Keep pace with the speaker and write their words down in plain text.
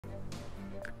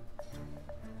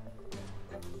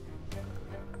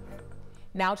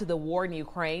Now to the war in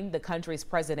Ukraine. The country's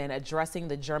president addressing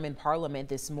the German parliament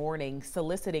this morning,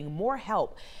 soliciting more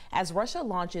help as Russia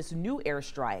launches new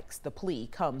airstrikes. The plea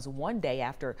comes one day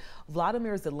after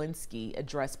Vladimir Zelensky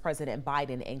addressed President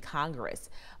Biden in Congress.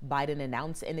 Biden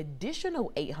announced an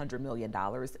additional $800 million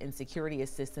in security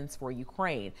assistance for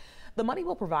Ukraine. The money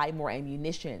will provide more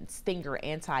ammunition, Stinger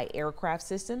anti-aircraft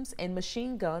systems, and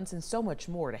machine guns, and so much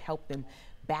more to help them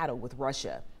battle with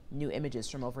Russia. New images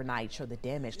from overnight show the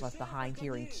damage left behind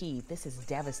here in Kyiv. This is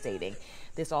devastating.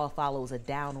 This all follows a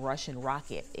downed Russian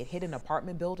rocket. It hit an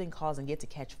apartment building, causing it to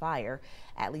catch fire.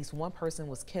 At least one person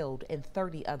was killed and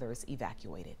 30 others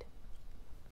evacuated.